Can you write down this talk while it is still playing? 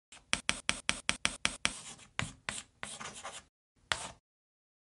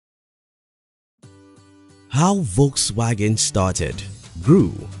How Volkswagen started,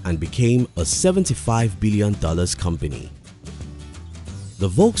 grew, and became a $75 billion company. The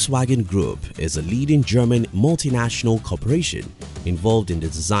Volkswagen Group is a leading German multinational corporation involved in the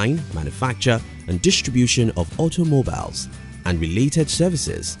design, manufacture, and distribution of automobiles and related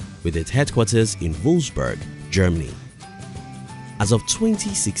services with its headquarters in Wolfsburg, Germany. As of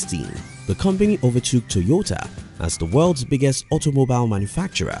 2016, the company overtook Toyota as the world's biggest automobile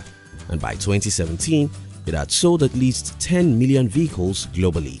manufacturer, and by 2017, it had sold at least 10 million vehicles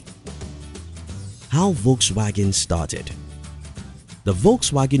globally. How Volkswagen started. The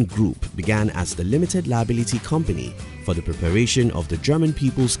Volkswagen Group began as the limited liability company for the preparation of the German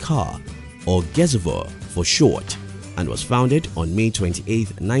people's car, or Gesuve for short, and was founded on May 28,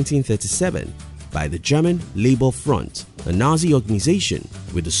 1937 by the German Labour Front, a Nazi organization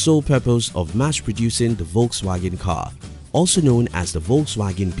with the sole purpose of mass-producing the Volkswagen car, also known as the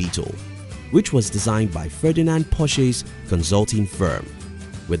Volkswagen Beetle, which was designed by Ferdinand Porsche's consulting firm,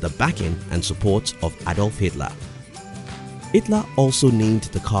 with the backing and support of Adolf Hitler. Hitler also named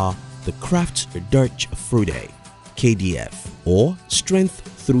the car the Kraft durch Freude (KDF) or Strength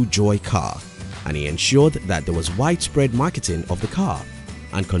Through Joy car, and he ensured that there was widespread marketing of the car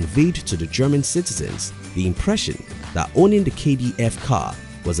and conveyed to the German citizens the impression that owning the KDF car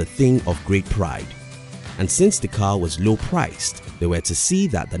was a thing of great pride. And since the car was low priced, they were to see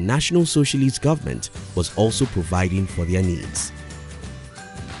that the National Socialist government was also providing for their needs.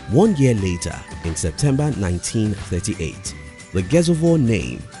 1 year later, in September 1938, the Gesuve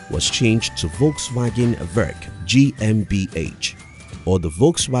name was changed to Volkswagen Werk GmbH, or the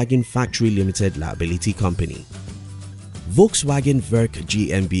Volkswagen Factory Limited Liability Company. Volkswagen Werk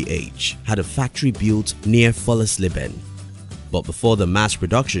GmbH had a factory built near Vollersleben. But before the mass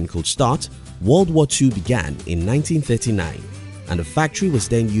production could start, World War II began in 1939, and the factory was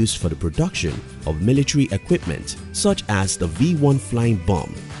then used for the production of military equipment such as the V-1 flying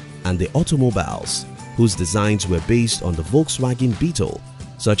bomb and the automobiles, whose designs were based on the Volkswagen Beetle,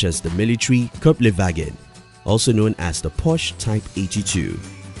 such as the military Kuppelwagen, also known as the Porsche Type 82,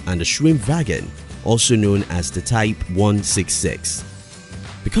 and the Schwimmwagen, also known as the Type 166.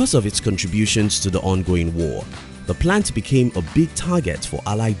 Because of its contributions to the ongoing war, the plant became a big target for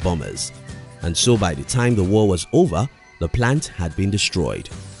Allied bombers, and so by the time the war was over, the plant had been destroyed.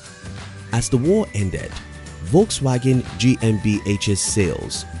 As the war ended, Volkswagen GmbH's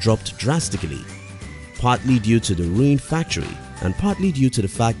sales dropped drastically, partly due to the ruined factory and partly due to the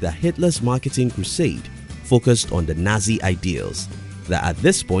fact that Hitler's marketing crusade focused on the Nazi ideals that at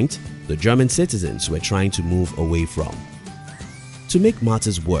this point the German citizens were trying to move away from. To make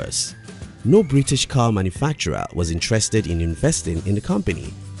matters worse, no British car manufacturer was interested in investing in the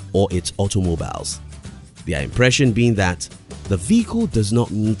company or its automobiles, their impression being that the vehicle does not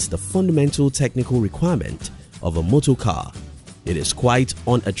meet the fundamental technical requirement of a motor car. It is quite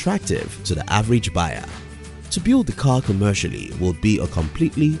unattractive to the average buyer. To build the car commercially will be a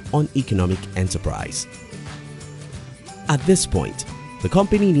completely uneconomic enterprise. At this point, the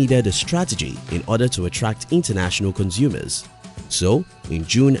company needed a strategy in order to attract international consumers. So, in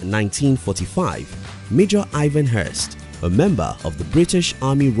June 1945, Major Ivan Hurst, a member of the British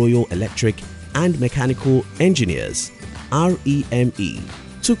Army Royal Electric and Mechanical Engineers (REME),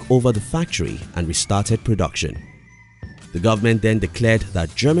 took over the factory and restarted production. The government then declared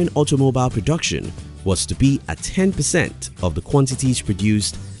that German automobile production was to be at 10% of the quantities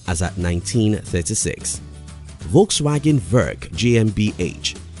produced as at 1936. Volkswagen Werk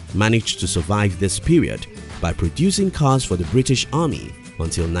GmbH managed to survive this period by producing cars for the British Army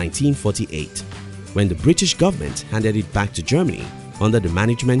until 1948, when the British government handed it back to Germany under the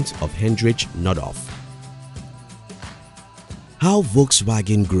management of Heinrich Noddauf. How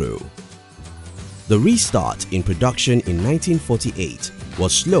Volkswagen grew. The restart in production in 1948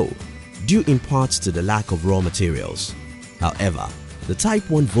 was slow due in part to the lack of raw materials. However, the Type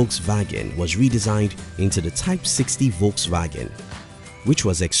 1 Volkswagen was redesigned into the Type 60 Volkswagen, which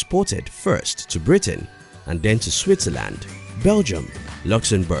was exported first to Britain and then to Switzerland, Belgium,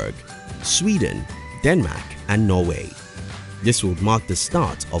 Luxembourg, Sweden, Denmark, and Norway. This would mark the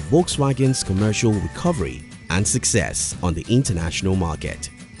start of Volkswagen's commercial recovery and success on the international market.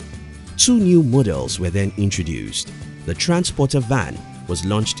 Two new models were then introduced. The Transporter van was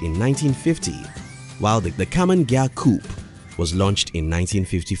launched in 1950, while the Kammern Coupe was launched in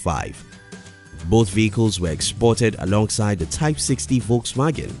 1955. Both vehicles were exported alongside the Type 60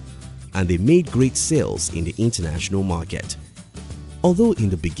 Volkswagen, and they made great sales in the international market. Although in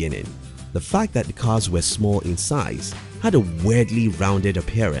the beginning, the fact that the cars were small in size had a weirdly rounded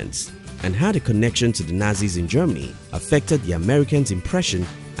appearance, and had a connection to the Nazis in Germany affected the Americans' impression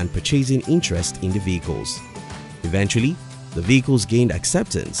and purchasing interest in the vehicles. Eventually, the vehicles gained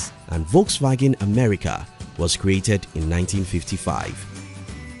acceptance and Volkswagen America was created in 1955.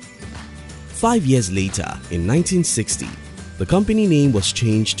 5 years later, in 1960, the company name was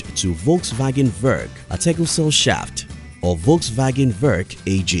changed to Volkswagen Werk Artikelgesellschaft, or Volkswagen Werk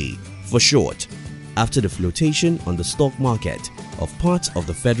AG for short, after the flotation on the stock market of parts of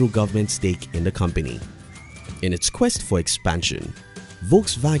the federal government stake in the company. In its quest for expansion,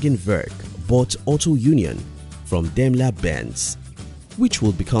 Volkswagen Werk bought Auto Union from Daimler-Benz, which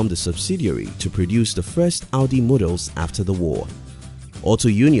would become the subsidiary to produce the first Audi models after the war. Auto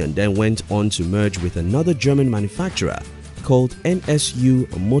Union then went on to merge with another German manufacturer called NSU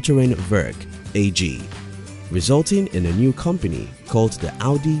Motorenwerk AG, resulting in a new company called the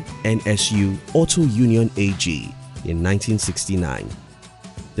Audi NSU Auto Union AG in 1969.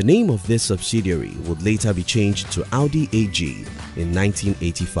 The name of this subsidiary would later be changed to Audi AG in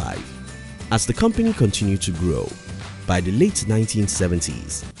 1985. As the company continued to grow, by the late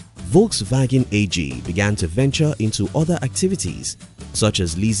 1970s, Volkswagen AG began to venture into other activities such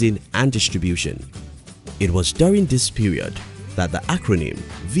as leasing and distribution. It was during this period that the acronym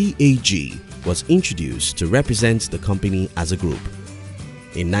VAG was introduced to represent the company as a group.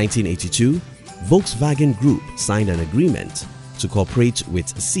 In 1982, Volkswagen Group signed an agreement to cooperate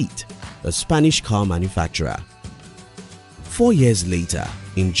with Seat, a Spanish car manufacturer. 4 years later,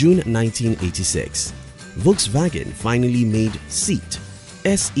 in June 1986, Volkswagen finally made Seat,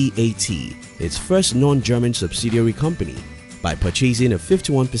 SEAT, its first non-German subsidiary company by purchasing a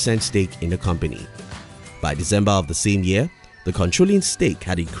 51% stake in the company. By December of the same year, the controlling stake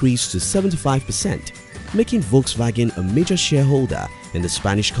had increased to 75%, making Volkswagen a major shareholder in the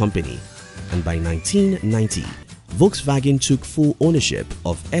Spanish company, and by 1990, Volkswagen took full ownership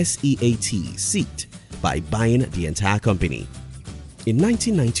of SEAT Seat by buying the entire company. In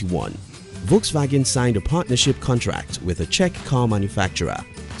 1991, Volkswagen signed a partnership contract with a Czech car manufacturer,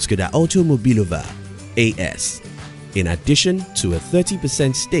 Skoda Automobilowa AS, in addition to a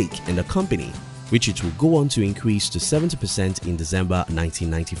 30% stake in the company, which it will go on to increase to 70% in December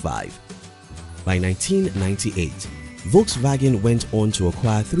 1995. By 1998, Volkswagen went on to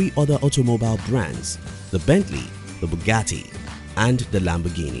acquire 3 other automobile brands, the Bentley, the Bugatti, and the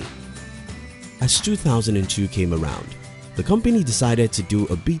Lamborghini. As 2002 came around, the company decided to do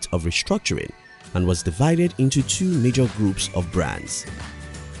a bit of restructuring and was divided into 2 major groups of brands.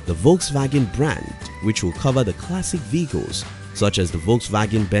 The Volkswagen brand, which will cover the classic vehicles such as the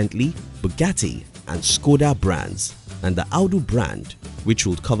Volkswagen Bentley, Bugatti, and Skoda brands, and the Audi brand, which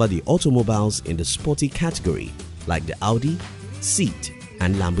will cover the automobiles in the sporty category like the Audi, Seat,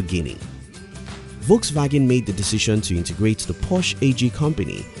 and Lamborghini. Volkswagen made the decision to integrate the Porsche AG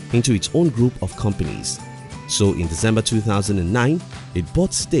company into its own group of companies. So in December 2009, it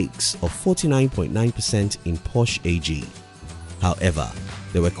bought stakes of 49.9% in Porsche AG. However,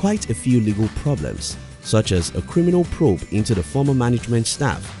 there were quite a few legal problems, such as a criminal probe into the former management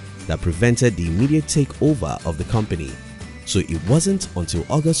staff that prevented the immediate takeover of the company. So it wasn't until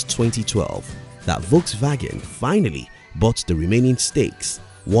August 2012 that Volkswagen finally bought the remaining stakes,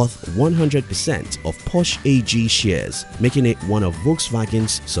 worth 100% of Porsche AG shares, making it one of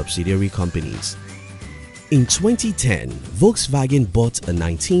Volkswagen's subsidiary companies. In 2010, Volkswagen bought a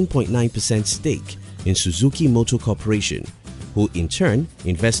 19.9% stake in Suzuki Motor Corporation, who in turn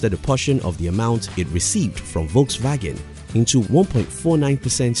invested a portion of the amount it received from Volkswagen into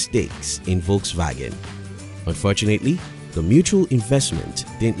 1.49% stakes in Volkswagen. Unfortunately, the mutual investment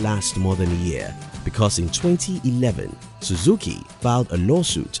didn't last more than a year because in 2011, Suzuki filed a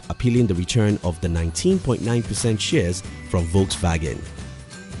lawsuit appealing the return of the 19.9% shares from Volkswagen.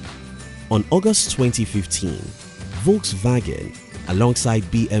 On August 2015, Volkswagen, alongside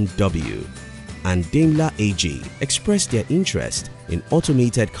BMW and Daimler AG, expressed their interest in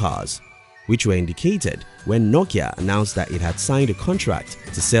automated cars, which were indicated when Nokia announced that it had signed a contract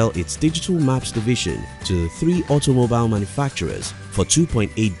to sell its digital maps division to the 3 automobile manufacturers for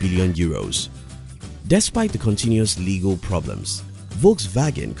 2.8 billion euros. Despite the continuous legal problems,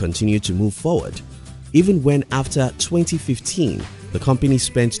 Volkswagen continued to move forward, even when after 2015, the company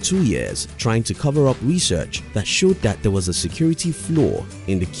spent 2 years trying to cover up research that showed that there was a security flaw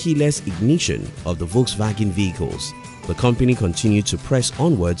in the keyless ignition of the Volkswagen vehicles. The company continued to press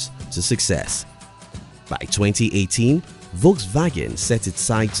onwards to success. By 2018, Volkswagen set its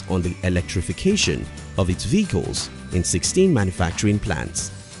sights on the electrification of its vehicles in 16 manufacturing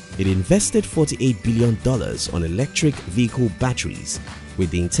plants. It invested $48 billion on electric vehicle batteries with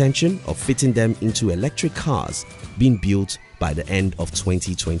the intention of fitting them into electric cars being built by the end of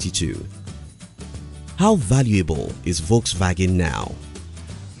 2022. How valuable is Volkswagen now?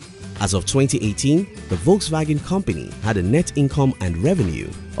 As of 2018, the Volkswagen company had a net income and revenue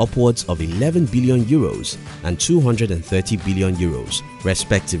upwards of 11 billion euros and 230 billion euros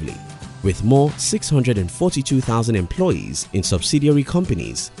respectively, with more 642,000 employees in subsidiary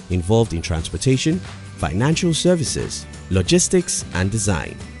companies involved in transportation, financial services, logistics and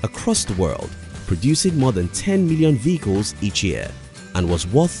design across the world, producing more than 10 million vehicles each year, and was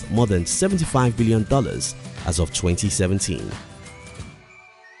worth more than $75 billion as of 2017.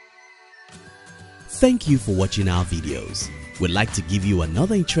 Thank you for watching our videos. We'd like to give you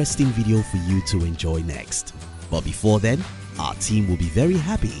another interesting video for you to enjoy next. But before then, our team will be very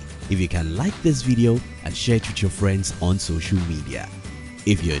happy if you can like this video and share it with your friends on social media.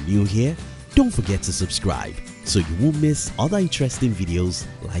 If you're new here, don't forget to subscribe so you won't miss other interesting videos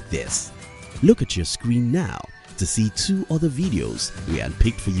like this. Look at your screen now to see 2 other videos we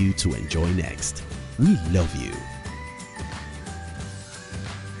handpicked for you to enjoy next. We love you.